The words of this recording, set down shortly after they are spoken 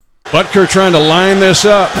Butker trying to line this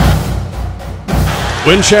up.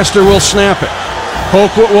 Winchester will snap it.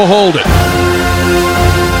 Colquitt will hold it.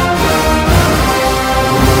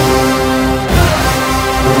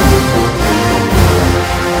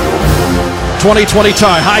 20-20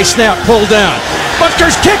 tie. High snap, pulled down.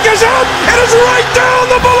 Butker's kick is out. It is right down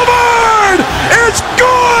the boulevard. It's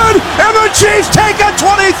good. And the Chiefs take a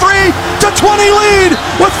 23-20 lead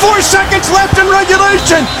with 4 seconds left in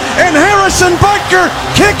regulation. And Harrison Butker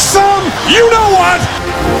kicks some, you know what?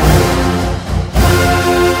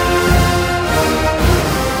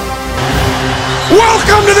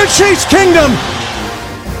 Welcome to the Chiefs Kingdom.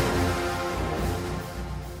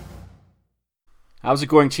 How's it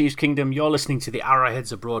going, Chiefs Kingdom? You're listening to the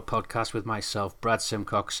Arrowheads Abroad podcast with myself, Brad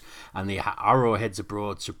Simcox, and the Arrowheads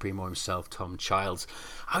Abroad Supremo himself, Tom Childs.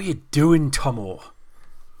 How you doing, Tomo?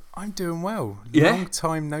 I'm doing well. Yeah? Long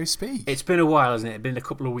time no speak. It's been a while, hasn't it? It's been a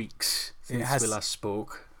couple of weeks since we last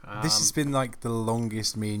spoke. This has been like the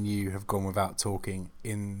longest me and you have gone without talking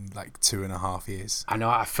in like 2.5 years. I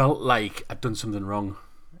know, I felt like I'd done something wrong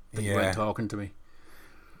that you weren't talking to me.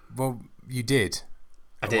 Well, you did.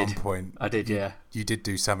 At one point. I did, yeah. You did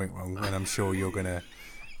do something wrong, and I'm sure you're going to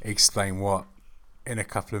explain what in a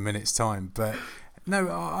couple of minutes' time. But no,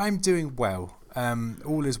 I'm doing well.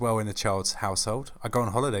 All is well in the child's household. I go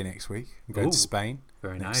on holiday next week. I'm going to Spain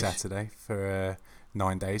very next nice. Saturday for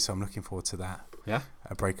 9 days, so I'm looking forward to that. Yeah.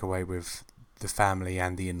 A breakaway with the family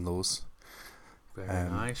and the in-laws. Very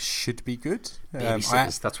nice. Should be good.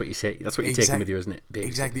 Babysitters, that's what you say. That's what you're taking with you, isn't it?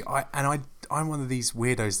 Exactly. I'm one of these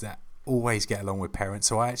weirdos that always get along with parents,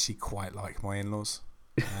 so I actually quite like my in-laws,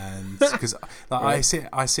 and because right.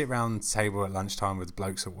 I sit around the table at lunchtime with the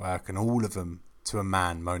blokes at work, and all of them to a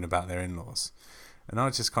man moan about their in-laws, and I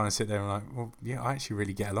just kind of sit there and like, well, yeah, I actually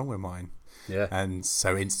really get along with mine. Yeah. And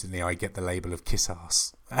so instantly I get the label of kiss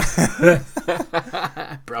ass.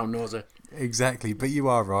 Brown noser. Exactly, but you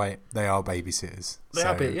are right. They are babysitters.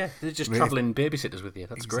 They're just travelling babysitters with you.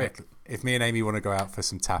 That's exactly. Great. If me and Amy want to go out for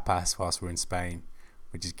some tapas whilst we're in Spain,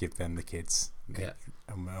 we just give them the kids.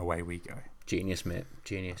 And away we go. Genius, mate.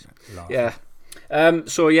 Genius. Love. Yeah.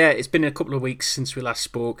 It's been a couple of weeks since we last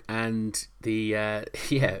spoke, and we were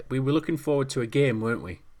looking forward to a game, weren't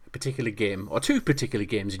we? A particular game, or two particular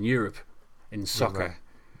games in Europe in soccer.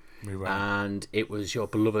 We were. And it was your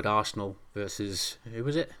beloved Arsenal versus, who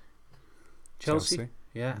was it? Chelsea.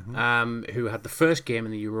 Yeah. Mm-hmm. Who had the first game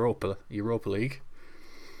in the Europa League.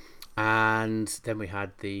 And then we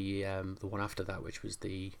had the one after that, which was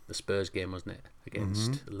the Spurs game, wasn't it,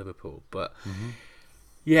 against Liverpool? But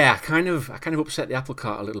I kind of upset the apple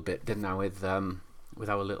cart a little bit, didn't I? With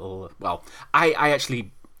our little, I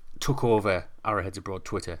actually took over Arrowheads Abroad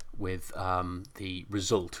Twitter with the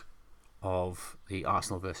result of the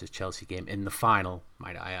Arsenal versus Chelsea game in the final,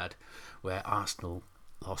 might I add, where Arsenal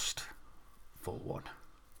lost 4-1.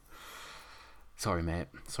 Sorry, mate.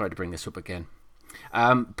 Sorry to bring this up again.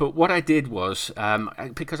 But what I did was,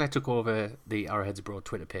 because I took over the Arrowheads Abroad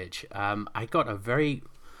Twitter page, I got a very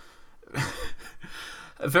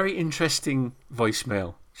interesting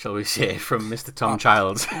voicemail, shall we say, from Mr. Tom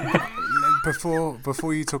Childs.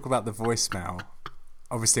 Before you talk about the voicemail,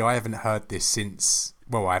 obviously I haven't heard this since.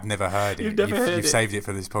 Well, I've never heard it. You've saved it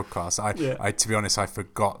for this podcast. I to be honest, I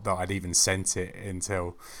forgot that I'd even sent it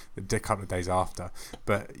until a couple of days after.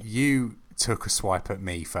 But you took a swipe at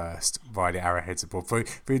me first via the Arrowheads Abroad. For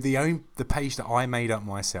the page that I made up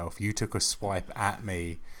myself, you took a swipe at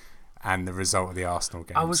me and the result of the Arsenal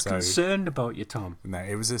game. I was concerned about you, Tom. No,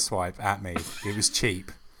 it was a swipe at me. It was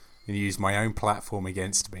cheap. And you used my own platform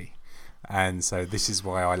against me. And so this is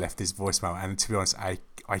why I left this voicemail. And to be honest, I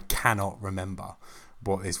cannot remember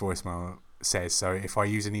what this voicemail says. So if I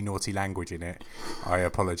use any naughty language in it, I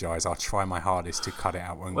apologise. I'll try my hardest to cut it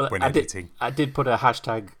out when editing. I did put a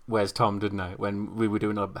hashtag Where's Tom, didn't I? When we were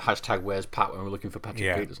doing a hashtag Where's Pat when we were looking for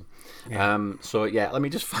Patrick Peterson. Yeah. Let me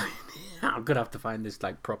just find. I'm gonna have to find this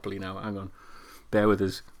properly now. Hang on, bear with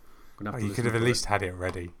us. You could have at least had it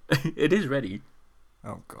ready. It is ready.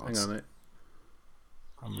 Oh God. Hang on, mate.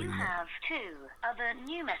 You have 2 other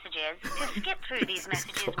new messages. To skip through these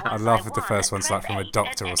messages one I laugh at the first one's like from a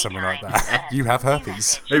doctor or something like that. You have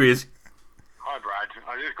herpes. Here he is. Hi Brad,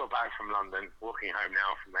 I just got back from London, walking home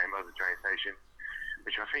now from the Mother train station,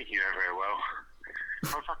 which I think you know very well.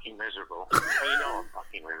 I'm fucking miserable. Well, you know I'm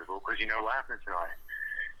fucking miserable because you know what happened tonight.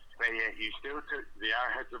 But yeah, you still took the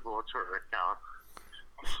Arrowheads Abroad Twitter account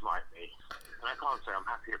to smite me, and I can't say I'm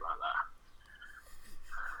happy about that.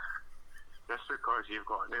 Just because you've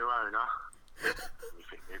got a new owner, you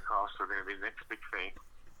think Newcastle are going to be the next big thing,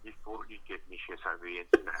 you thought you'd give me shit over the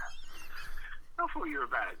internet. I thought you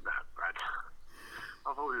were bad at that, Brad. I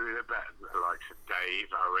I thought we were better than the likes of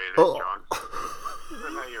Dave, Owen, and John.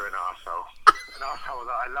 But now you're an arsehole. An arsehole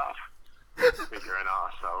that I love. But you're an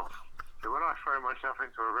arsehole. So when I throw myself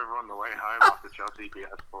into a river on the way home after Chelsea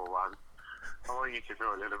beat us 4-1, I want you to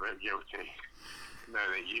feel a little bit guilty. Know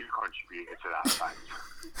that you contributed to that fact.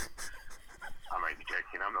 I'm only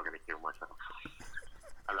joking. I'm not going to kill myself.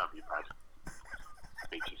 I love you, bud.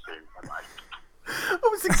 Speak to you soon. Bye-bye.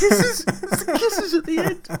 Oh, it's the kisses. It's the kisses at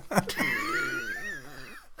the end.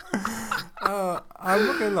 I'm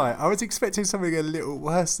not gonna lie. I was expecting something a little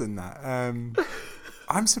worse than that.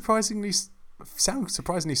 I'm surprisingly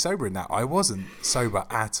sober in that. I wasn't sober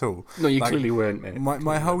at all. No, you clearly weren't, mate.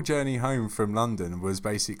 My whole journey home from London was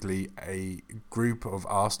basically a group of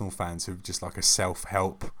Arsenal fans who just like a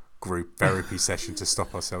self-help group therapy session to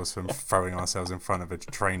stop ourselves from throwing ourselves in front of a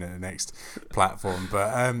train at the next platform.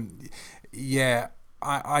 But yeah,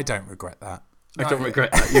 I don't regret that. I don't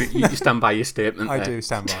regret that. You stand by your statement. I do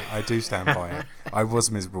stand by it. I was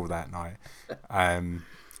miserable that night.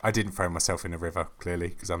 I didn't throw myself in a river, clearly,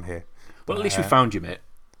 because I'm here. Well, at least we found you, mate.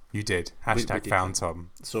 You did. Hashtag found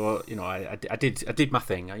Tom. So, I did my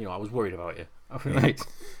thing. I was worried about you. Right.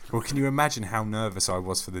 Well, can you imagine how nervous I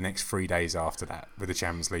was for the next 3 days after that with the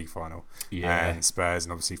Champions League final? Yeah. And Spurs,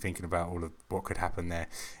 and obviously thinking about all of what could happen there.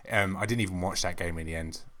 I didn't even watch that game in the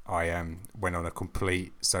end. I went on a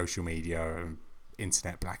complete social media and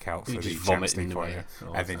internet blackout for the Champions League final,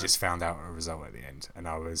 and then just found out a result at the end. And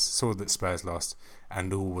I saw that Spurs lost,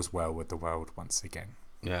 and all was well with the world once again.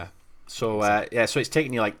 Yeah. So so it's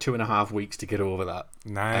taken you like 2.5 weeks to get over that.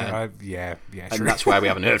 No, yeah, and that's why we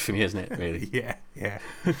haven't heard from you, isn't it? Really? Yeah.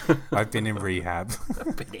 I've been in rehab.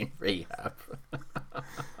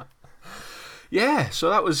 Yeah. So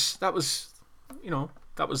that was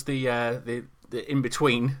the in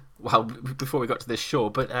between. Well, before we got to this show,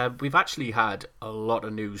 but we've actually had a lot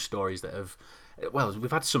of news stories that have. Well,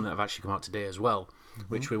 we've had some that have actually come out today as well,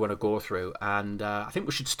 which we want to go through, and I think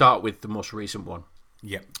we should start with the most recent one.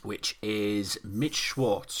 Yep. Which is Mitch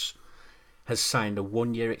Schwartz has signed a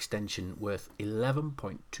 1-year extension worth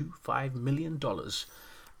 $11.25 million,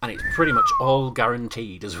 and it's pretty much all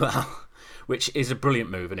guaranteed as well, which is a brilliant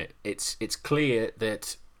move, isn't it? It's clear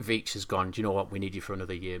that Veach has gone, do you know what, we need you for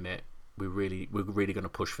another year, mate. We're really going to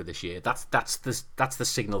push for this year. That's the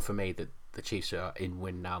signal for me that the Chiefs are in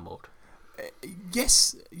win now mode.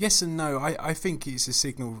 Yes and no. I think it's a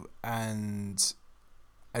signal and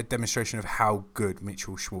a demonstration of how good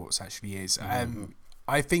Mitchell Schwartz actually is.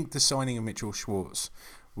 I think the signing of Mitchell Schwartz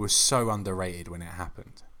was so underrated when it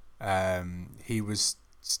happened. He was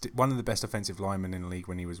one of the best offensive linemen in the league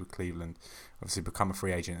when he was with Cleveland. Obviously become a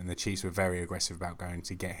free agent, and the Chiefs were very aggressive about going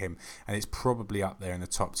to get him, and it's probably up there in the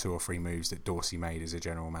top 2 or 3 moves that Dorsey made as a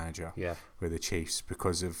general manager with the Chiefs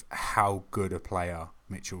because of how good a player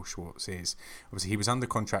Mitchell Schwartz is. Obviously he was under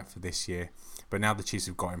contract for this year, but now the Chiefs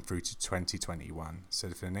have got him through to 2021, so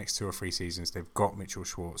for the next 2 or 3 seasons they've got Mitchell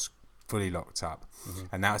Schwartz fully locked up,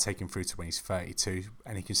 and that'll take him through to when he's 32,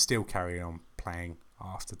 and he can still carry on playing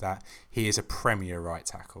after that. He is a premier right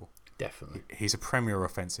tackle. Definitely. He's a premier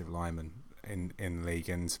offensive lineman in the league,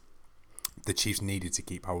 and the Chiefs needed to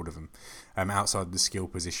keep hold of him. Outside the skill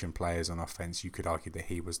position players on offense, you could argue that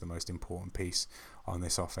he was the most important piece on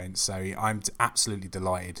this offense. So I'm absolutely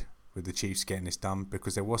delighted with the Chiefs getting this done,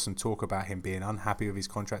 because there was some talk about him being unhappy with his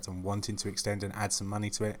contract and wanting to extend and add some money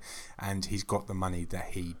to it, and he's got the money that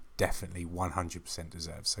he definitely 100%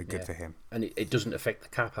 deserves. So good for him. And it doesn't affect the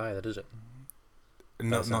cap either, does it?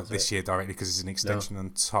 Not this year directly, because it's an extension on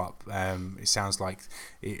top. It sounds like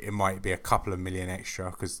it might be a couple of million extra,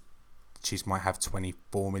 because Chiefs might have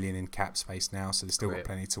 24 million in cap space now, so they've still got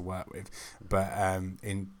plenty to work with. But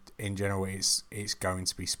in general, it's going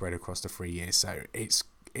to be spread across the 3 years, so it's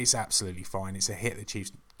absolutely fine. It's a hit the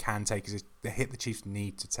Chiefs can take. It's a hit the Chiefs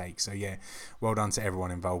need to take. So yeah, well done to everyone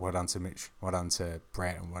involved. Well done to Mitch. Well done to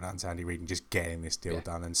Brett, and well done to Andy Reid, and just getting this deal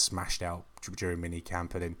done and smashed out during mini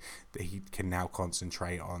camp, and then he can now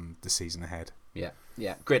concentrate on the season ahead. Yeah,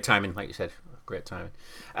 great timing, like you said. Great timing.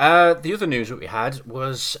 The other news that we had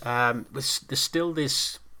was there's still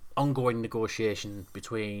this ongoing negotiation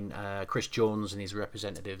between Chris Jones and his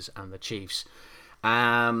representatives and the Chiefs.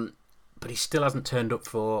 But he still hasn't turned up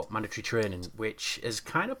for mandatory training, which has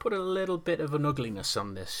kind of put a little bit of an ugliness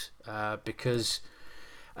on this, because,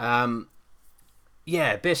 basically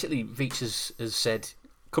Veach has said,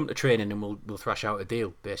 come to training and we'll thrash out a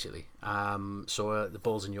deal, basically. So the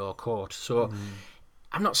ball's in your court. So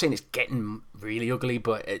I'm not saying it's getting really ugly,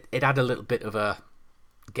 but it had a little bit of a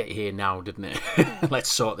get here now, didn't it? Let's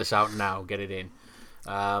sort this out now, get it in.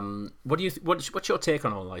 What's your take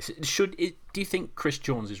on all this? Do you think Chris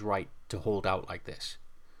Jones is right to hold out like this?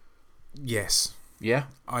 Yes, Yeah,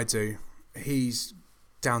 I do. He's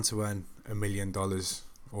down to earn $1 million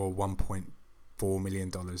or $1.4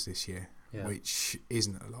 million this year, which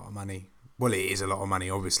isn't a lot of money. Well, it is a lot of money,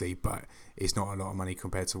 obviously, but it's not a lot of money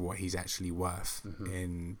compared to what he's actually worth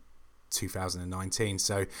in 2019.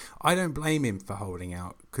 So I don't blame him for holding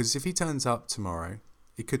out, because if he turns up tomorrow,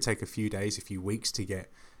 it could take a few days, a few weeks to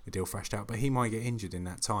get a deal thrashed out, but he might get injured in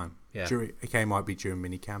that time. Yeah. It might be during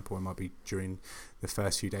mini camp, or it might be during the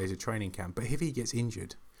first few days of training camp. But if he gets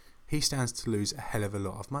injured, he stands to lose a hell of a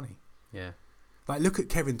lot of money. Yeah. Like, look at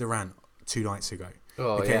Kevin Durant 2 nights ago.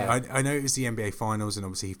 Oh, yeah. I know it was the NBA Finals, and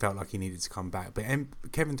obviously he felt like he needed to come back, but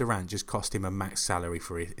Kevin Durant just cost him a max salary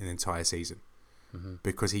for an entire season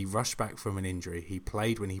because he rushed back from an injury. He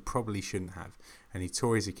played when he probably shouldn't have, and he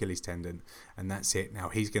tore his Achilles tendon, and that's it. Now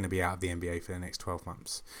he's going to be out of the NBA for the next 12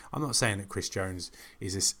 months. I'm not saying that Chris Jones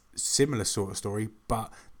is a similar sort of story,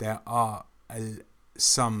 but there are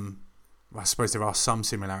some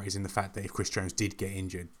similarities in the fact that if Chris Jones did get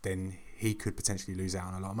injured, then he could potentially lose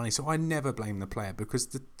out on a lot of money. So I never blame the player, because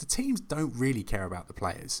the teams don't really care about the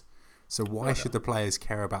players. So why should the players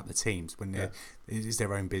care about the teams when it is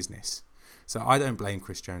their own business? So I don't blame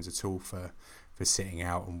Chris Jones at all for sitting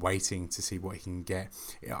out and waiting to see what he can get.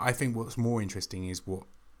 I think what's more interesting is what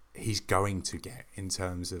he's going to get in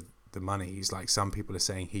terms of the money. He's like, some people are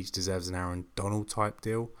saying he deserves an Aaron Donald type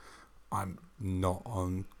deal. I'm not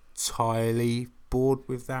entirely bored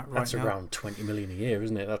with that right now. That's around 20 million a year,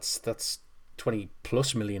 isn't it? That's 20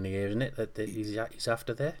 plus million a year, isn't it? That he's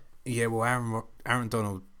after there. Yeah, well, Aaron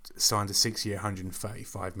Donald signed a 6-year,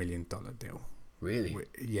 $135 million deal. Really?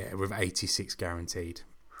 With 86 guaranteed.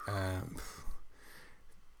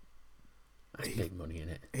 That's big money, isn't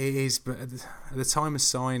it? It is, but at the time of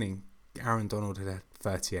signing, Aaron Donald had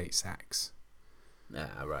 38 sacks.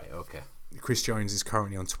 Ah, right, okay. Chris Jones is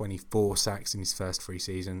currently on 24 sacks in his first 3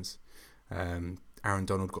 seasons. Aaron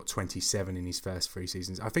Donald got 27 in his first 3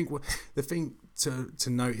 seasons. I think the thing to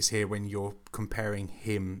notice here when you're comparing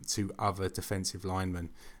him to other defensive linemen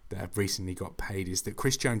that have recently got paid is that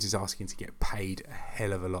Chris Jones is asking to get paid a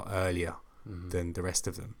hell of a lot earlier than the rest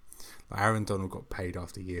of them. Like Aaron Donald got paid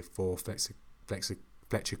after year 4.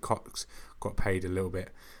 Fletcher Cox got paid a little bit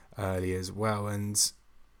early as well. And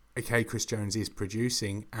okay, Chris Jones is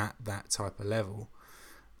producing at that type of level,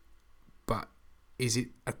 but is it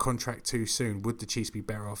a contract too soon? Would the Chiefs be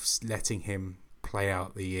better off letting him play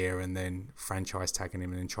out the year and then franchise tagging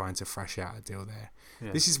him and then trying to thrash out a deal there?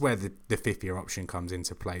 Yeah. This is where the 5th-year option comes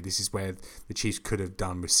into play. This is where the Chiefs could have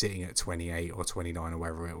done with sitting at 28 or 29 or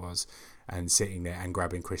wherever it was and sitting there and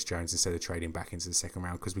grabbing Chris Jones instead of trading back into the second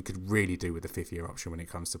round, because we could really do with the 5th-year option when it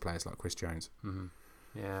comes to players like Chris Jones. Mm-hmm.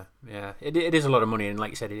 Yeah. It is a lot of money, and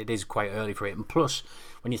like you said, it is quite early for it. And plus,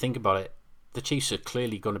 when you think about it, the Chiefs are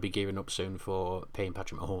clearly going to be gearing up soon for paying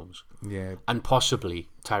Patrick Mahomes. Yeah. And possibly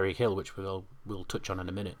Tyreek Hill, which we'll touch on in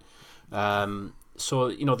a minute. So,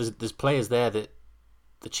 there's players there that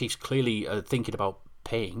the Chiefs clearly are thinking about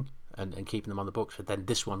paying and keeping them on the books, but then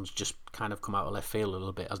this one's just kind of come out of left field a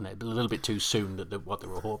little bit, hasn't it? A little bit too soon what they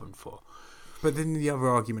were hoping for. But then the other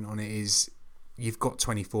argument on it is you've got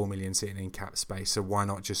 24 million sitting in cap space, so why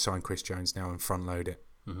not just sign Chris Jones now and front load it?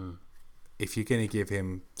 Mm-hmm. If you're going to give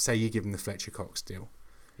him, say you give him the Fletcher Cox deal,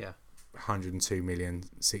 102 million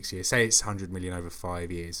 6 years, say it's 100 million over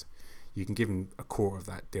 5 years, you can give him a quarter of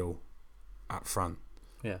that deal up front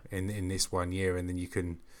in this 1 year, and then you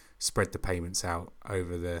can spread the payments out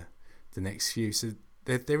over the next few. So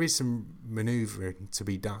there is some manoeuvring to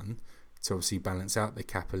be done to obviously balance out the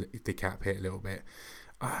cap hit a little bit.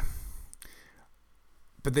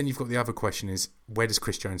 But then you've got the other question is, where does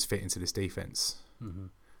Chris Jones fit into this defense? Mm-hmm.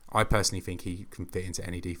 I personally think he can fit into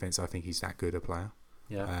any defense. I think he's that good a player.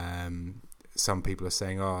 Yeah. Some people are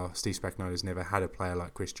saying, Steve Spagnuolo's never had a player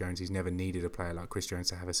like Chris Jones. He's never needed a player like Chris Jones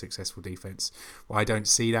to have a successful defense. Well, I don't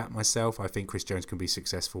see that myself. I think Chris Jones can be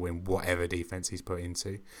successful in whatever defense he's put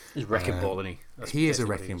into. He's wrecking ball, isn't he? He is a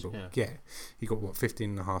wrecking ball. Yeah. He got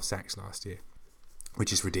 15.5 sacks last year,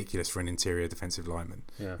 which is ridiculous for an interior defensive lineman.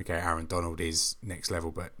 Yeah. Okay, Aaron Donald is next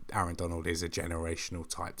level, but Aaron Donald is a generational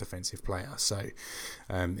type defensive player, so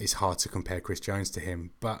it's hard to compare Chris Jones to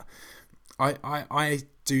him. But I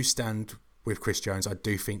do stand with Chris Jones. I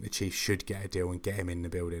do think the Chiefs should get a deal and get him in the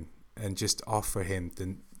building and just offer him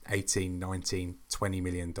the $18, $19, $20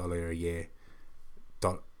 million a year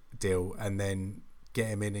deal, and then get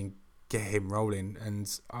him in and get him rolling.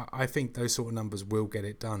 And I think those sort of numbers will get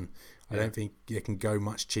it done. I don't think you can go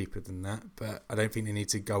much cheaper than that, but I don't think they need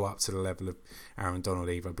to go up to the level of Aaron Donald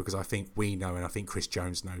either, because I think we know, and I think Chris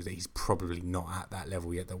Jones knows, that he's probably not at that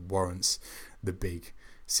level yet that warrants the big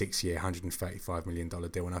 6-year, $135 million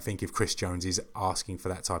deal. And I think if Chris Jones is asking for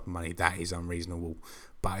that type of money, that is unreasonable.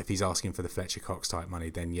 But if he's asking for the Fletcher Cox type money,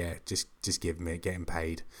 then yeah, just give him it, get him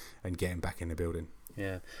paid, and get him back in the building.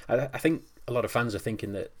 Yeah, I think a lot of fans are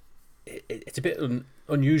thinking that it's a bit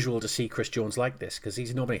unusual to see Chris Jones like this, because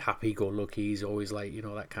he's normally happy-go-lucky. He's always like,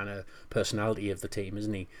 that kind of personality of the team,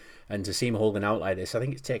 isn't he? And to see him holding out like this, I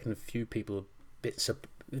think it's taken a few people a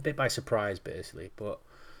bit by surprise, basically. But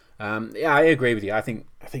yeah, I agree with you. I think.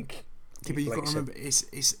 Yeah, but you've got to remember,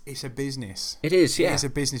 it's a business. It is, yeah. It's a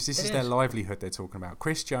business. This is their livelihood they're talking about.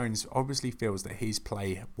 Chris Jones obviously feels that his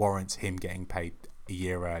play warrants him getting paid a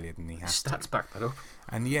year earlier than he has Stats back that up.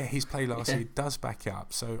 And yeah, his play last year does back it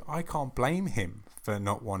up. So I can't blame him for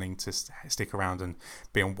not wanting to stick around and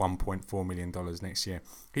be on $1.4 million next year.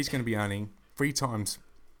 He's going to be earning 3 times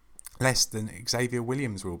less than Xavier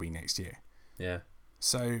Williams will be next year. Yeah.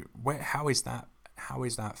 So how is that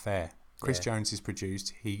fair? Chris Jones has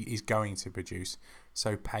produced. He is going to produce.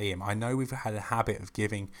 So pay him. I know we've had a habit of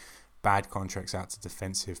giving bad contracts out to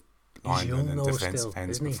defensive linemen and defensive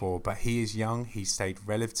ends before, but he is young. He stayed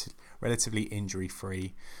relatively injury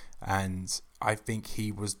free, and I think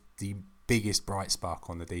he was the biggest bright spark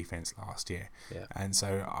on the defense last year. Yeah. And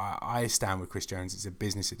so I stand with Chris Jones. It's a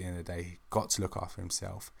business at the end of the day. He's got to look after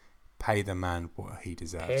himself. Pay the man what he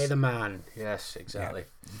deserves. Pay the man. Yes, exactly.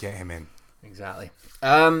 Yeah, get him in. Exactly.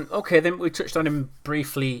 Okay, then we touched on him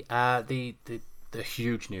briefly. The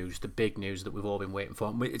huge news, the big news that we've all been waiting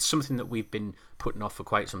for. It's something that we've been putting off for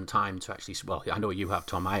quite some time to actually. Well, I know you have,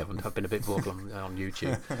 Tom. I haven't. I've been a bit vocal on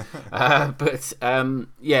YouTube.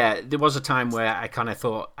 Yeah, there was a time where I kind of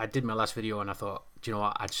thought, I did my last video and I thought, do you know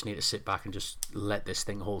what? I just need to sit back and just let this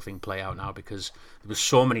whole thing play out now, because there was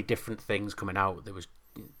so many different things coming out. There was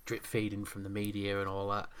drip feeding from the media and all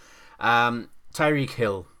that. Tyreek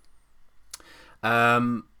Hill.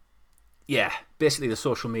 Yeah, basically the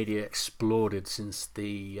social media exploded since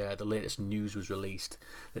the latest news was released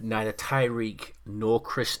that neither Tyreek nor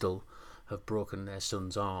Crystal have broken their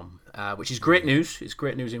son's arm, which is great news. It's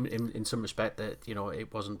great news in some respect that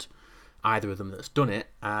it wasn't either of them that's done it.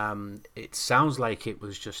 It sounds like it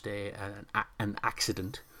was just an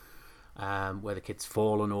accident where the kid's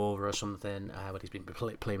fallen over or something, where he's been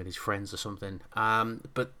playing with his friends or something.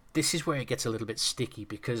 But this is where it gets a little bit sticky,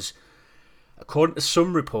 because according to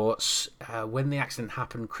some reports, when the accident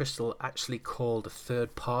happened, Crystal actually called a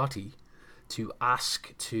third party to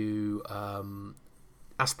ask them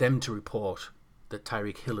to report that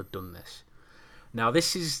Tyreek Hill had done this. Now,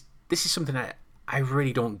 this is something that I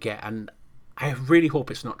really don't get, and I really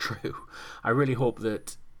hope it's not true. I really hope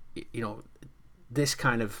that this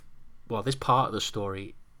kind of this part of the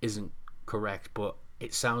story isn't correct, but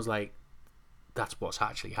it sounds like that's what's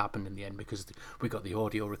actually happened in the end, because we got the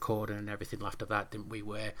audio recording and everything after that, didn't we,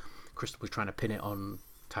 where Crystal was trying to pin it on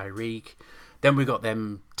Tyreek. Then we got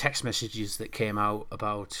them text messages that came out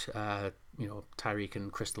about Tyreek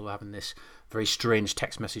and Crystal having this very strange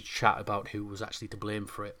text message chat about who was actually to blame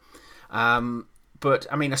for it. But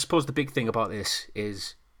I mean, I suppose the big thing about this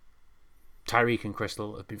is Tyreek and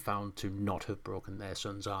Crystal have been found to not have broken their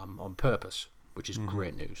son's arm on purpose, which is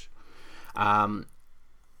great news.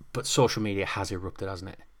 But social media has erupted,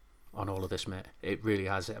 hasn't it, on all of this, mate? It really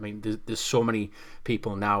has. I mean, there's so many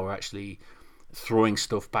people now are actually throwing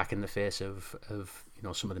stuff back in the face of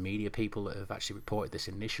some of the media people that have actually reported this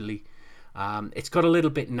initially. It's got a little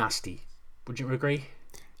bit nasty. Would you agree?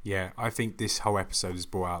 Yeah, I think this whole episode has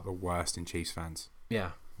brought out the worst in Chiefs fans.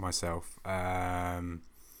 Yeah. Myself. I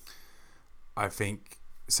think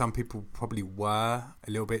some people probably were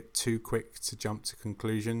a little bit too quick to jump to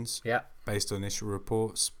conclusions based on initial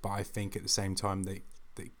reports, but I think at the same time they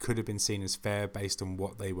could have been seen as fair based on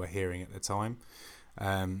what they were hearing at the time.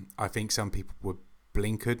 I think some people were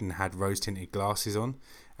blinkered and had rose-tinted glasses on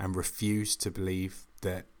and refused to believe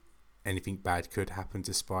that anything bad could happen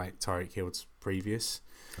despite Tyreek Hill's previous.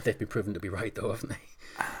 They've been proven to be right though, haven't they?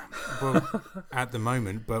 Well, at the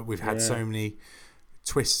moment, but we've had so many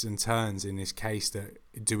twists and turns in this case that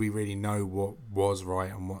do we really know what was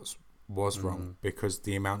right and what was wrong? Because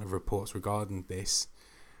the amount of reports regarding this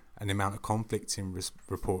and the amount of conflict in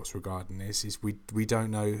reports regarding this is we don't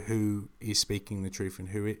know who is speaking the truth and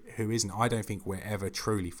who isn't. I don't think we'll ever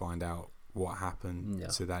truly find out what happened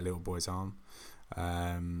to that little boy's arm.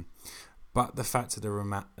 But the fact of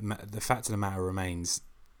the matter remains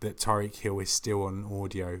that Tyreek Hill is still on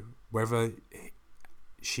audio. Whether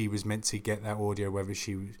she was meant to get that audio, whether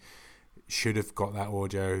she should have got that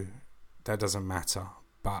audio, that doesn't matter.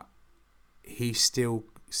 But he still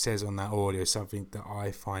says on that audio something that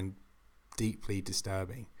I find deeply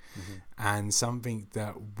disturbing and something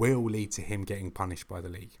that will lead to him getting punished by the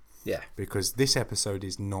league. Yeah. Because this episode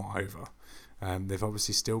is not over. They've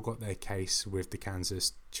obviously still got their case with the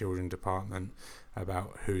Kansas Children Department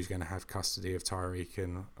about who's going to have custody of Tyreek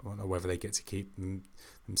and whether they get to keep them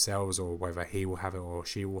themselves or whether he will have it or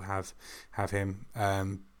she will have him.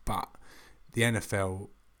 But the NFL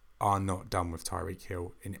are not done with Tyreek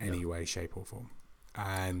Hill in any way, shape or form.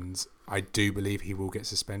 And I do believe he will get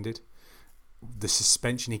suspended. The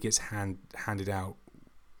suspension he gets handed out,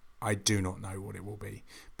 I do not know what it will be,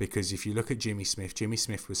 because if you look at Jimmy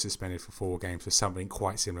Smith was suspended for 4 games for something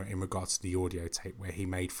quite similar in regards to the audio tape where he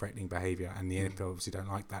made threatening behaviour, and the NFL obviously don't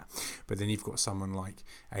like that. But then you've got someone like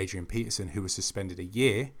Adrian Peterson who was suspended a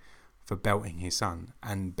year for belting his son,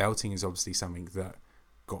 and belting is obviously something that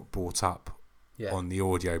got brought up on the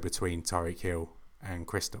audio between Tyreek Hill and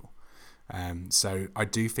Crystal. So I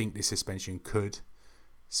do think this suspension could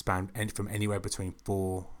span from anywhere between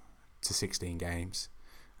 4 to 16 games.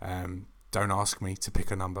 Don't ask me to pick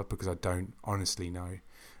a number because I don't honestly know,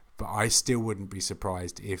 but I still wouldn't be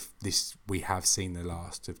surprised if we have seen the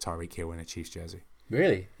last of Tyreek Hill in a Chiefs jersey.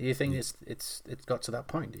 Really? Do you think it's got to that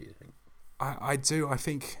point? Do you think? I do. I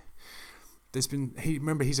think there's been.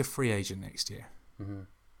 Remember, he's a free agent next year. Mm-hmm.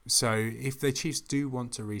 So if the Chiefs do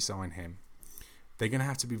want to re-sign him, they're going to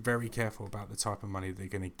have to be very careful about the type of money they're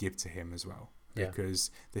going to give to him as well. Because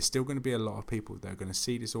there's still going to be a lot of people that are going to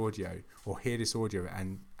see this audio or hear this audio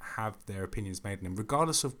and have their opinions made on him,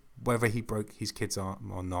 regardless of whether he broke his kid's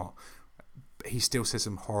arm or not. He still says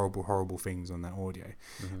some horrible, horrible things on that audio.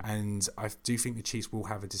 Mm-hmm. And I do think the Chiefs will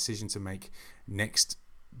have a decision to make next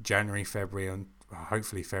January, February, and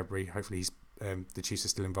hopefully February. Hopefully the Chiefs are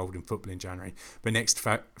still involved in football in January. But next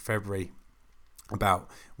February, about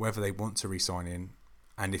whether they want to re-sign him,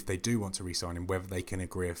 and if they do want to re-sign him, whether they can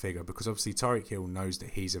agree a figure. Because obviously Tyreek Hill knows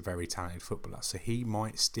that he's a very talented footballer, so he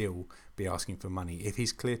might still be asking for money. If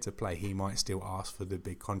he's clear to play, he might still ask for the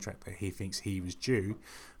big contract that he thinks he was due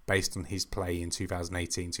based on his play in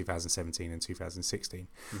 2018, 2017 and 2016.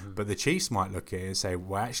 Mm-hmm. But the Chiefs might look at it and say,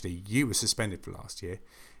 well, actually, you were suspended for last year.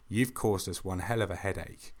 You've caused us one hell of a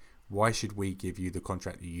headache. Why should we give you the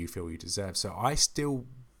contract that you feel you deserve? So I still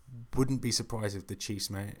wouldn't be surprised if the Chiefs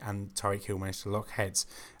and Tyreek Hill manage to lock heads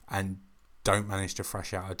and don't manage to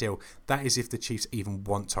thrash out a deal. That is if the Chiefs even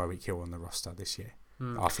want Tyreek Hill on the roster this year,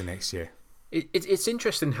 after next year. It's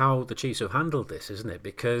interesting how the Chiefs have handled this, isn't it?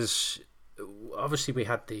 Because obviously we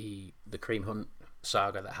had the Kareem Hunt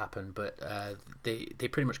saga that happened, but they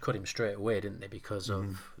pretty much cut him straight away, didn't they, because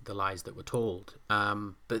of the lies that were told.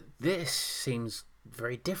 But this seems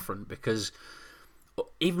very different because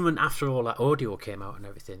even when after all that audio came out and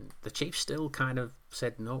everything, the Chiefs still kind of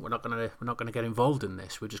said, no, we're not gonna get involved in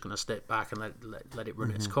this. We're just gonna step back and let it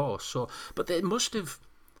run its course. So, but they must have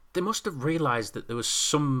realised that there was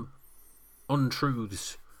some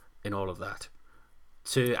untruths in all of that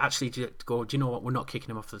to actually go, do you know what, we're not kicking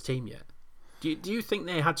him off the team yet. Do you think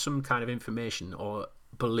they had some kind of information or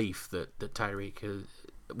belief that Tyreek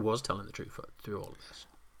was telling the truth through all of this?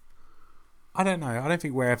 I don't know. I don't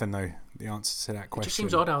think we'll ever know the answer to that question. It just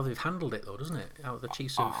seems odd how they've handled it, though, doesn't it? How the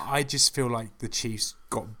Chiefs have... I just feel like the Chiefs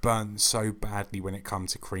got burnt so badly when it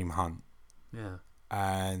comes to Kareem Hunt. Yeah.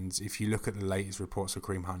 And if you look at the latest reports of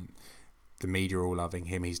Kareem Hunt, the media are all loving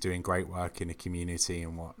him. He's doing great work in the community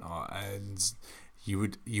and whatnot. And you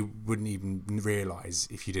wouldn't even realise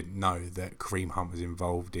if you didn't know that Kareem Hunt was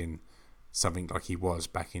involved in something like he was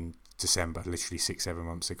back in December, literally 6-7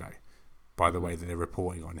 months ago, by the way that they're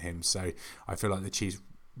reporting on him. So I feel like the Chiefs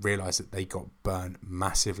realised that they got burnt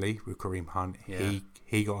massively with Kareem Hunt. Yeah.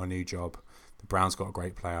 He got a new job. The Browns got a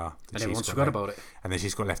great player. And everyone's forgot about it. And then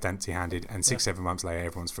she's got left empty-handed. And 6-7 months later,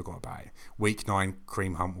 everyone's forgot about it. Week 9,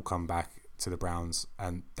 Kareem Hunt will come back to the Browns,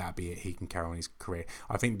 and that'll be it. He can carry on his career.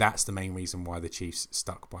 I think that's the main reason why the Chiefs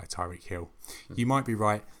stuck by Tyreek Hill. You might be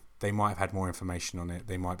right. They might have had more information on it.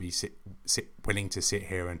 They might be willing to sit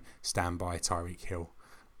here and stand by Tyreek Hill.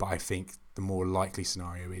 But I think the more likely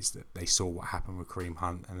scenario is that they saw what happened with Kareem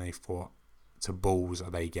Hunt and they thought, to balls are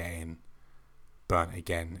they getting burnt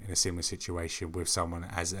again in a similar situation with someone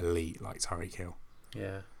as elite like Tyreek Hill.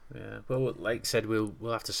 Yeah. Well, like I said, we'll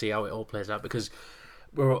have to see how it all plays out, because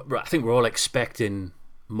I think we're all expecting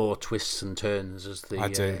more twists and turns as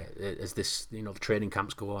this the training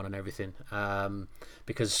camps go on and everything,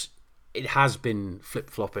 because it has been flip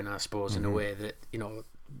flopping, I suppose, in a way that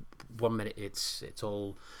 1 minute it's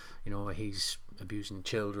all he's abusing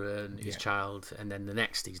children, his child, and then the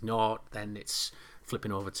next he's not. Then it's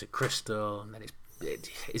flipping over to Crystal, and then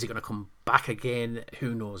is it going to come back again?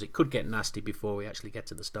 Who knows? It could get nasty before we actually get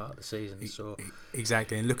to the start of the season. So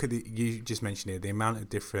exactly, and look at you just mentioned it, the amount of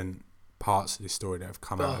different parts of this story that have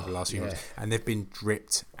come out over the last few months, and they've been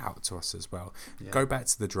dripped out to us as well. Go back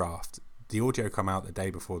to the draft. The audio come out the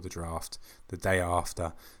day before the draft, the day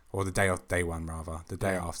after, or the day of day one rather, the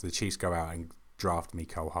day after the Chiefs go out and draft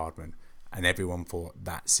Mecole Hardman, and everyone thought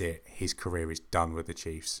that's it, his career is done with the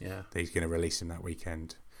Chiefs. That he's going to release him that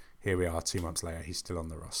weekend. Here we are 2 months later, he's still on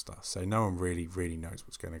the roster. So no one really knows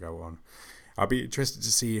what's going to go on. I'll be interested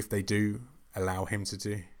to see if they do allow him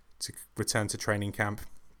to return to training camp.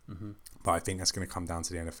 But I think that's going to come down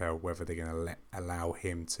to the NFL, whether they're going to allow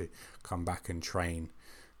him to come back and train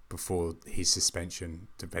before his suspension,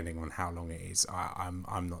 depending on how long it is.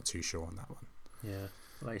 I'm not too sure on that one. Yeah,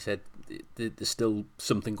 like I said, there's still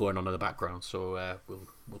something going on in the background, so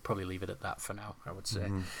we'll probably leave it at that for now, I would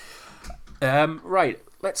say. Right,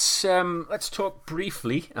 let's talk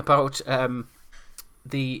briefly about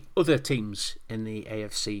the other teams in the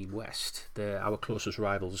AFC West, our closest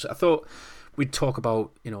rivals. I thought we'd talk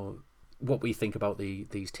about, what we think about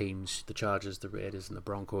these teams, the Chargers, the Raiders, and the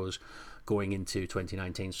Broncos going into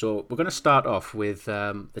 2019. So we're going to start off with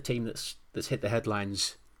the team that's hit the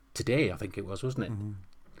headlines today, I think it was, wasn't it?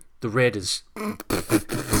 The Raiders.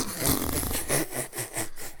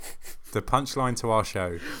 The punchline to our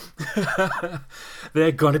show.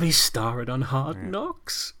 They're going to be starring on Hard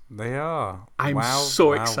Knocks. They are. I'm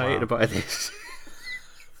so excited about this.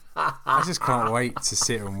 I just can't wait to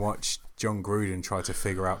sit and watch John Gruden try to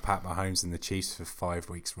figure out Pat Mahomes and the Chiefs for 5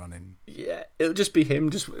 weeks running. Yeah, it'll just be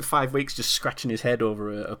him, just 5 weeks, just scratching his head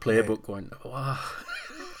over a playbook, going, wow.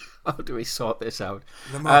 How do we sort this out?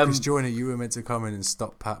 LaMarcus Joyner, you were meant to come in and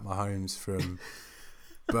stop Pat Mahomes from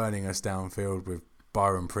burning us downfield with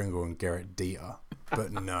Byron Pringle and Garrett Dieter,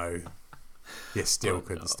 but no, you still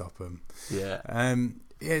couldn't stop him. Yeah,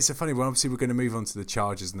 it's a funny one. Obviously, we're going to move on to the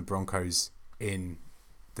Chargers and the Broncos in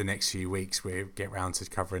the next few weeks. We'll get round to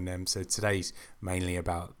covering them. So today's mainly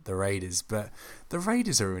about the Raiders, but the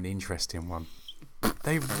Raiders are an interesting one.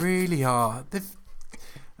 They really are.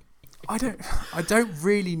 I don't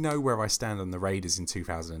really know where I stand on the Raiders in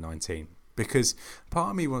 2019, because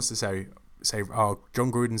part of me wants to say, oh, John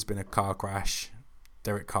Gruden's been a car crash.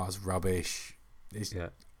 Derek Carr's rubbish.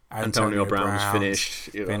 Antonio Brown's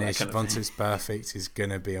finished. Vontaze Burfict is going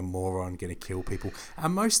to be a moron, going to kill people.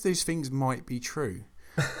 And most of those things might be true.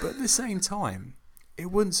 But at the same time,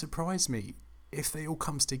 it wouldn't surprise me if they all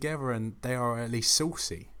comes together and they are at least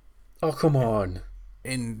saucy. Oh, come on.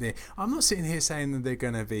 I'm not sitting here saying that they're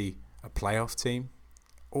going to be a playoff team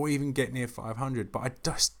or even get near 500, but I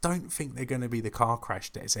just don't think they're going to be the car crash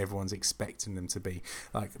that everyone's expecting them to be.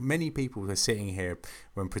 Like, many people are sitting here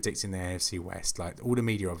when predicting the AFC West, like, all the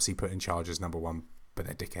media obviously put in Chargers number one, but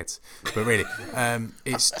they're dickheads. But really,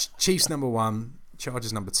 it's Chiefs number one,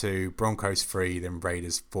 Chargers number two, Broncos 3, then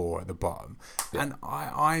Raiders 4 at the bottom. Yeah. And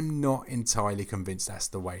I'm not entirely convinced that's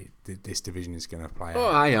the way that this division is going to play out.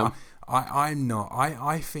 I am. I'm not.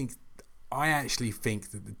 I actually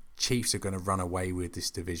think that the Chiefs are going to run away with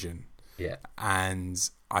this division. Yeah. And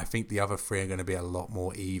I think the other three are going to be a lot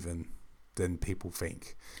more even than people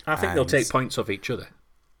think. I think they'll take points off each other.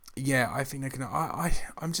 Yeah, I think they're going to...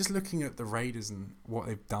 I'm just looking at the Raiders and what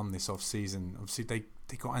they've done this off-season. Obviously, they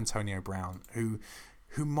got Antonio Brown, who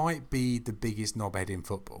might be the biggest knobhead in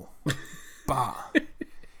football. But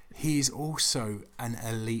he's also an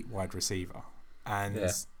elite wide receiver.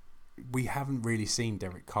 And we haven't really seen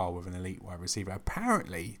Derek Carr with an elite wide receiver.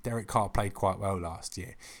 Apparently, Derek Carr played quite well last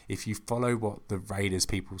year. If you follow what the Raiders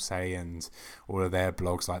people say and all of their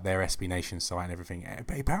blogs, like their SB Nation site and everything,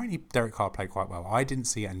 apparently Derek Carr played quite well. I didn't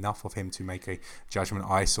see enough of him to make a judgment.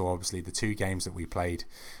 I saw, obviously, the 2 games that we played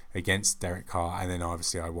against Derek Carr, and then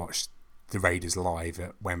obviously I watched the Raiders live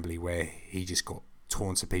at Wembley, where he just got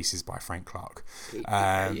torn to pieces by Frank Clark.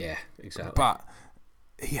 Yeah, exactly. But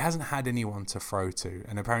he hasn't had anyone to throw to,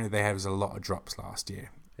 and apparently there was a lot of drops last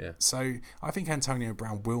year. Yeah. So I think Antonio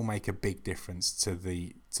Brown will make a big difference to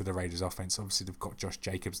the Raiders' offense. Obviously, they've got Josh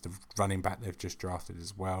Jacobs, the running back they've just drafted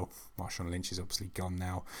as well. Marshawn Lynch is obviously gone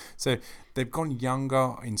now. So they've gone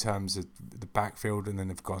younger in terms of the backfield, and then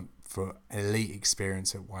they've gone for elite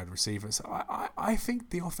experience at wide receiver. So I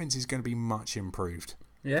think the offense is going to be much improved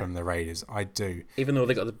from the Raiders. I do. Even though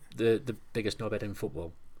they got the biggest knobhead in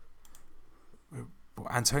football.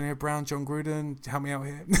 Antonio Brown, John Gruden, help me out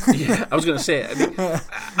here. Yeah, I was going to say. I mean,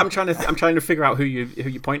 I'm trying to figure out who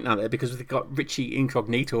you're pointing at there, because they've got Richie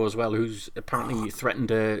Incognito as well, who's apparently threatened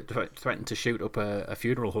to shoot up a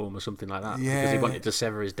funeral home or something like that, because he wanted to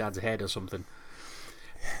sever his dad's head or something.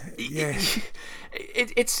 Yeah,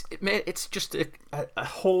 it's just a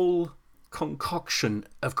whole concoction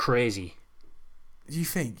of crazy. You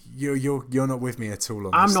think you're not with me at all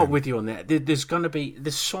on this? I'm not with you on that.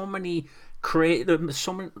 There's so many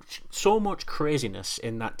so much craziness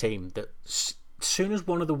in that team that as soon as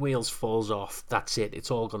one of the wheels falls off, that's it. It's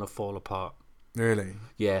all going to fall apart. Really?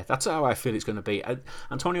 Yeah, that's how I feel it's going to be.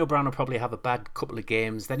 Antonio Brown will probably have a bad couple of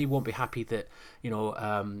games. Then he won't be happy that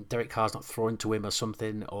Derek Carr's not throwing to him or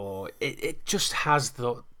something. Or it just has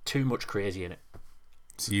too much crazy in it.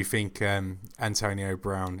 So you think Antonio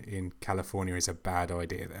Brown in California is a bad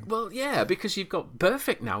idea then? Well, yeah, because you've got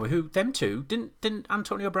Burfict now. Who them two didn't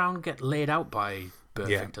Antonio Brown get laid out by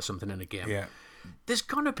Burfict or something in a game? Yeah. There's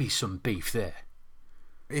gonna be some beef there.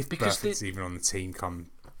 If Burfict's even on the team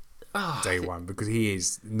come day one, because he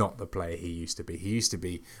is not the player he used to be. He used to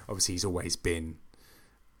be, obviously he's always been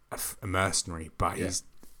a mercenary, but he's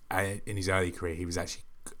in his early career he was actually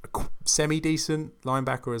a semi-decent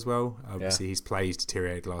linebacker as well. Obviously his play's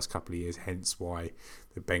deteriorated the last couple of years, hence why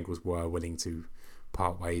the Bengals were willing to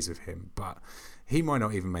part ways with him. But he might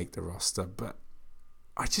not even make the roster. But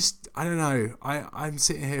I don't know. I'm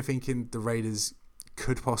sitting here thinking the Raiders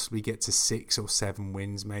could possibly get to 6 or 7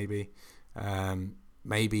 wins, maybe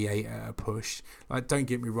 8 at a push. Like, don't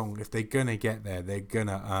get me wrong, if they're gonna get there, they're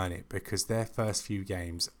gonna earn it, because their first few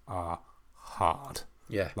games are hard.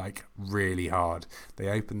 Yeah, like really hard. They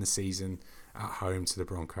opened the season at home to the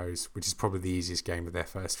Broncos, which is probably the easiest game of their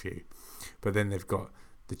first few. But then they've got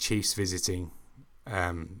the Chiefs visiting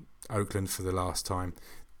Oakland for the last time.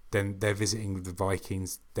 Then they're visiting the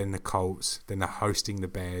Vikings, then the Colts, then they're hosting the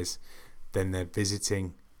Bears, then they're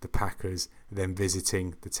visiting the Packers, then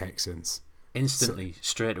visiting the Texans. Instantly,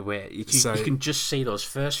 straight away. You can just see those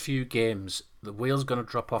first few games, the wheel's going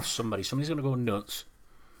to drop off somebody. Somebody's going to go nuts.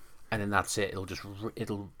 And then that's it.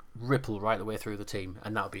 It'll ripple right the way through the team,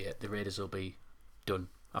 and that'll be it. The Raiders will be done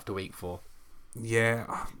after week 4.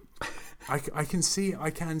 Yeah, I can see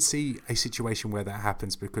a situation where that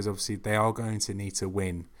happens, because obviously they are going to need to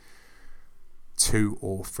win 2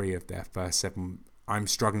 or 3 of their first 7. I'm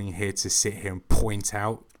struggling here to sit here and point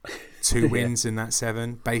out 2 wins in that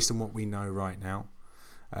 7 based on what we know right now.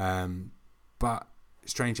 But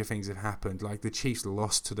stranger things have happened. Like the Chiefs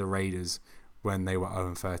lost to the Raiders when they were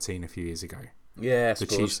 0-13 a few years ago. Yeah,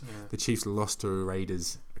 the Chiefs lost to the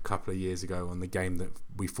Raiders a couple of years ago on the game that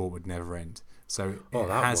we thought would never end. So it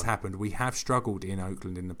has happened. We have struggled in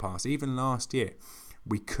Oakland in the past. Even last year,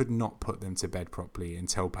 we could not put them to bed properly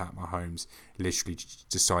until Pat Mahomes literally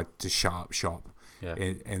decided to shut up shop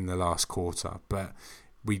in the last quarter. But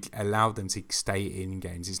we allowed them to stay in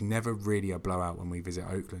games. It's never really a blowout when we visit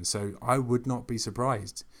Oakland. So I would not be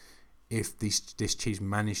surprised if this Chiefs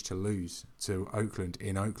managed to lose to Oakland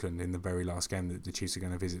in the very last game that the Chiefs are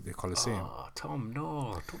going to visit the Coliseum. Oh, Tom,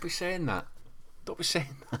 no. Don't be saying that. Obviously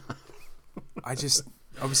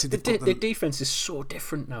the defense is so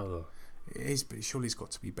different now, though. It is, but surely it's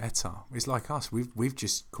got to be better. It's like us. We've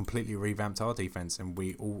just completely revamped our defense, and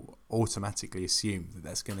we all automatically assume that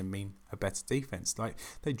that's going to mean a better defense. Like,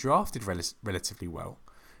 they drafted relatively well.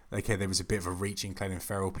 Okay, there was a bit of a reach in Clelin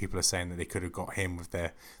Ferrell. People are saying that they could have got him with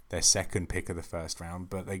their second pick of the first round,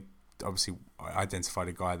 but they obviously identified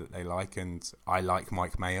a guy that they like, and I like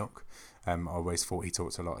Mike Mayock. I always thought he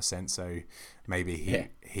talked a lot of sense, so maybe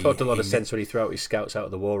he talked a lot of sense when he threw out his scouts out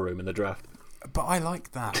of the war room in the draft. But I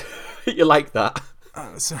like that. You like that?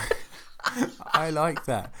 I like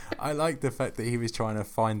that. I like the fact that he was trying to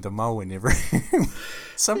find the mole in the room.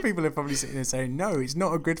 Some people are probably sitting there saying, no, it's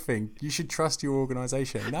not a good thing. You should trust your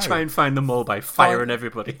organisation. No. Try and find the mole by firing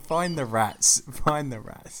everybody. Find the rats. Like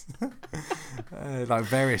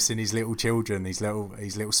Varys and his little children, his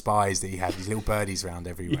little spies that he had, his little birdies around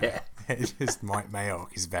everywhere. Yeah. It's just Mike Mayock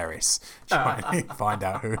is Varys. Trying to find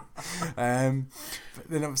out who. But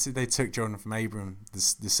then obviously they took Jonathan Abram, the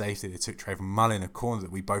safety. They took Trayvon Mullen, a corner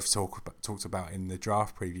that we both talked about in the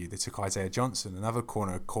draft preview. They took Isaiah Johnson, another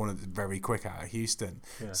corner that's very quick out of Houston.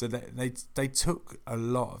 Yeah. So they took a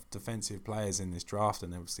lot of defensive players in this draft,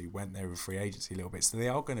 and obviously went there with free agency a little bit. So they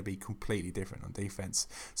are going to be completely different on defense.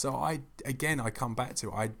 So I come back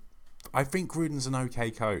to I think Gruden's an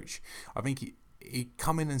okay coach. I think he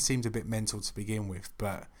come in and seemed a bit mental to begin with,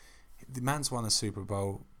 but the man's won a Super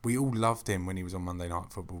Bowl. We all loved him when he was on Monday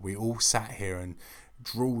Night Football. We all sat here and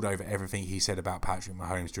drooled over everything he said about Patrick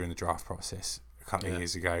Mahomes during the draft process a couple of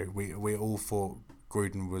years ago. We all thought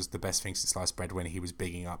Gruden was the best thing since sliced bread when he was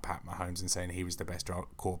bigging up Pat Mahomes and saying he was the best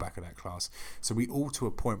quarterback of that class. So we all, to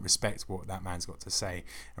a point, respect what that man's got to say,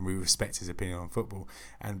 and we respect his opinion on football.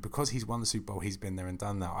 And because he's won the Super Bowl, he's been there and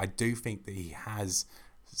done that. I do think that he has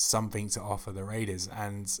something to offer the Raiders,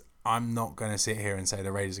 and I'm not going to sit here and say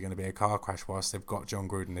the Raiders are going to be a car crash whilst they've got John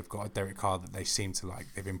Gruden, they've got a Derek Carr that they seem to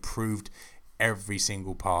like. They've improved every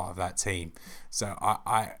single part of that team. So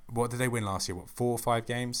what did they win last year? 4 or 5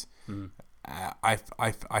 games? I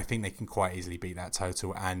think they can quite easily beat that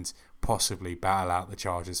total and possibly battle out the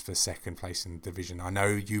Chargers for second place in the division. I know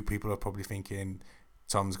you people are probably thinking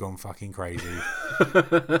Tom's gone fucking crazy.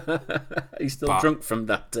 He's still drunk from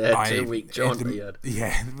that 2-week jaunt he had.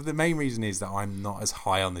 Yeah, the main reason is that I'm not as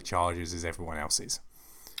high on the Chargers as everyone else is.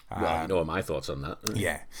 Well, you know what my thoughts on that.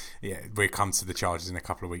 Yeah. We'll come to the Chargers in a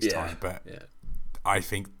couple of weeks' time, but I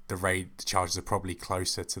think the Chargers are probably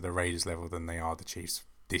closer to the Raiders level than they are the Chiefs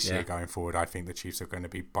this year going forward. I think the Chiefs are going to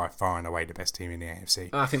be by far and away the best team in the AFC.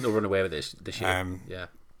 I think they'll run away with this year.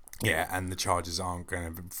 Yeah, and the Chargers aren't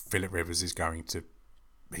going to. Phillip Rivers is going to.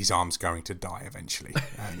 His arm's going to die eventually.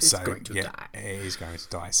 It's going to die. It is going to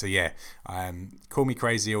die. So call me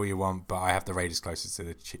crazy all you want, but I have the Raiders closest to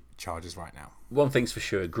the Chargers right now. One thing's for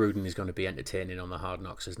sure, Gruden is going to be entertaining on the Hard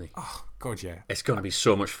Knocks, isn't he? Oh God, yeah. It's going to be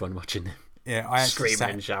so much fun watching him. Yeah, I screaming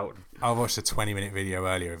and shouting. I watched a 20-minute video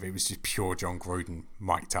earlier of it. It was just pure John Gruden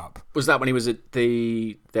mic'd up. Was that when he was at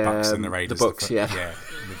the Bucks and the Raiders? The Bucks, yeah,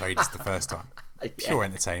 the Raiders the first time. Pure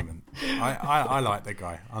entertainment. I like the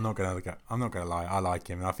guy. I'm not gonna lie. I like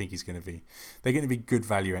him, and I think they're going to be good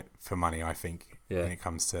value for money. I think when it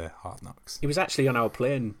comes to Hard Knocks. He was actually on our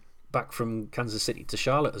plane back from Kansas City to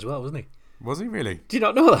Charlotte as well, wasn't he? Was he really? Do you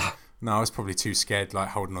not know that? No, I was probably too scared, like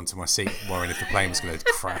holding onto my seat, worrying if the plane was going to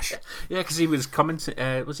crash. Yeah, because he was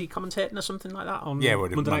was he commentating or something like that on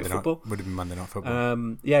Monday Night Football? Would have been Monday Night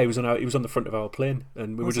Football. He was on the front of our plane,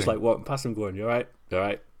 and we were just like walking past him, going, "You all right? You all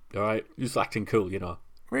right? You all right?" He was acting cool, you know.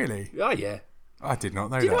 Really? Oh yeah. I did not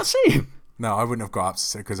know that. Did you not see him? No, I wouldn't have got up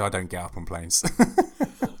because I don't get up on planes.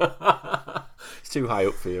 It's too high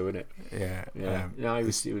up for you, isn't it? Yeah.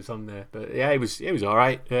 He was on there, but he was all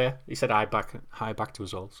right. Yeah, he said hi back to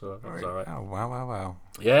us all, so that was all right. Oh wow.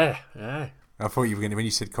 Yeah. I thought you were going to, when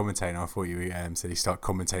you said commentating, I thought you said he started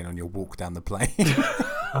commentating on your walk down the plane.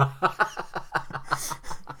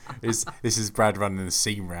 This is Brad running the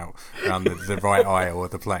seam route around the right aisle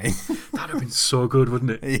of the plane. That'd have been so good,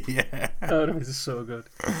 wouldn't it? Yeah. That would have been so good.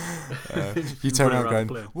 You turn around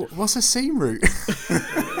going, what's a seam route?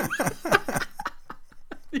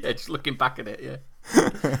 Yeah, just looking back at it, yeah.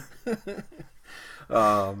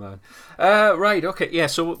 Oh, man. Right, okay, yeah,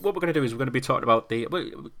 so what we're going to do is we're going to be talking about did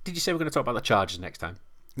you say we're going to talk about the Chargers next time?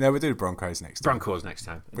 No, we'll do the Broncos next time. Broncos next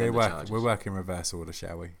time. We'll work in reverse order,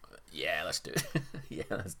 shall we? Yeah, let's do it. Yeah,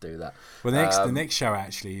 let's do that. Well, the next show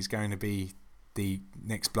actually is going to be the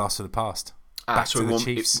next Blast of the Past. Back to the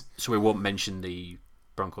Chiefs. So we won't mention the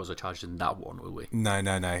Broncos or Chargers in that one, will we? No.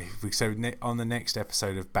 So on the next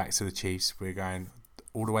episode of Back to the Chiefs, we're going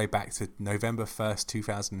all the way back to November 1st,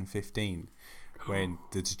 2015, when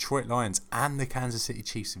the Detroit Lions and the Kansas City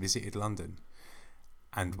Chiefs visited London.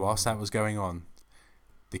 And whilst that was going on,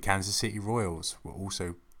 the Kansas City Royals were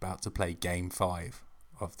also about to play Game 5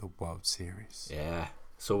 of the World Series. Yeah.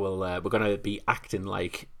 So we're going to be acting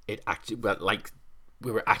like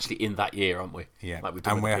we were actually in that year, aren't we? Yeah. Like we've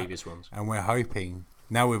done with the previous ones. And we're hoping,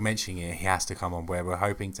 now we're mentioning it, he has to come on, where we're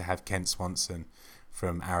hoping to have Kent Swanson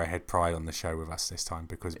from Arrowhead Pride on the show with us this time,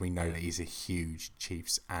 because we know that he's a huge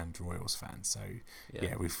Chiefs and Royals fan. So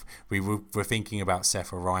we were thinking about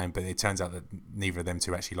Seth or Ryan, but it turns out that neither of them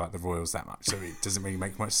two actually like the Royals that much, so it doesn't really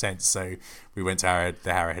make much sense. So we went to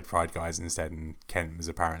the Arrowhead Pride guys instead, and Kent was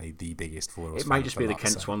apparently the biggest Royals fan. It might just be the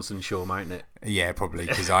Kent Swanson show, mightn't it? Yeah, probably,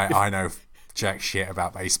 because I know jack shit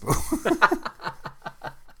about baseball.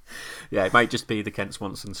 Yeah, it might just be the Kent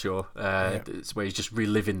Swanson show. It's where he's just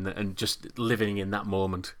reliving and just living in that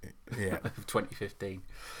moment of 2015.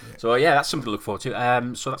 Yeah. So, that's something to look forward to.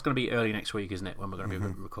 So that's going to be early next week, isn't it, when we're going to be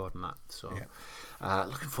recording that. So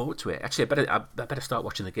looking forward to it. Actually, I better start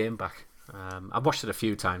watching the game back. I've watched it a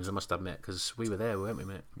few times, I must admit, because we were there, weren't we,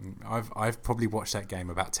 mate? I've probably watched that game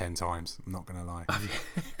about 10 times. I'm not going to lie.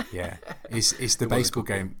 Yeah, it's the baseball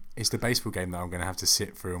game. It's the baseball game that I'm going to have to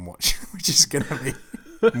sit through and watch, which is going to be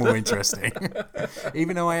more interesting.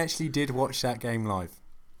 Even though I actually did watch that game live.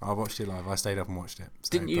 I watched it live. I stayed up and watched it.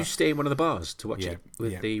 So, Didn't you stay in one of the bars to watch it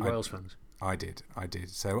with the Royals fans? I did.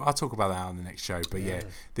 So I'll talk about that on the next show. But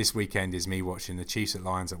this weekend is me watching the Chiefs at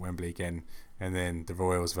Lions at Wembley again, and then the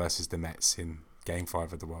Royals versus the Mets in Game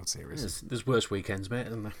 5 of the World Series. There's worse weekends, mate,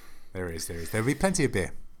 isn't there? There is. There'll be plenty of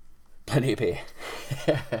beer. Plenty of beer.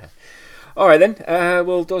 All right, then.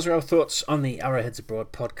 Well, those are our thoughts on the Arrowheads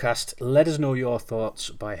Abroad podcast. Let us know your thoughts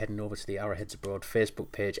by heading over to the Arrowheads Abroad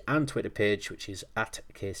Facebook page and Twitter page, which is at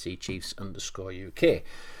KCChiefs_UK.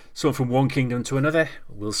 So from one kingdom to another,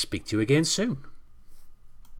 we'll speak to you again soon.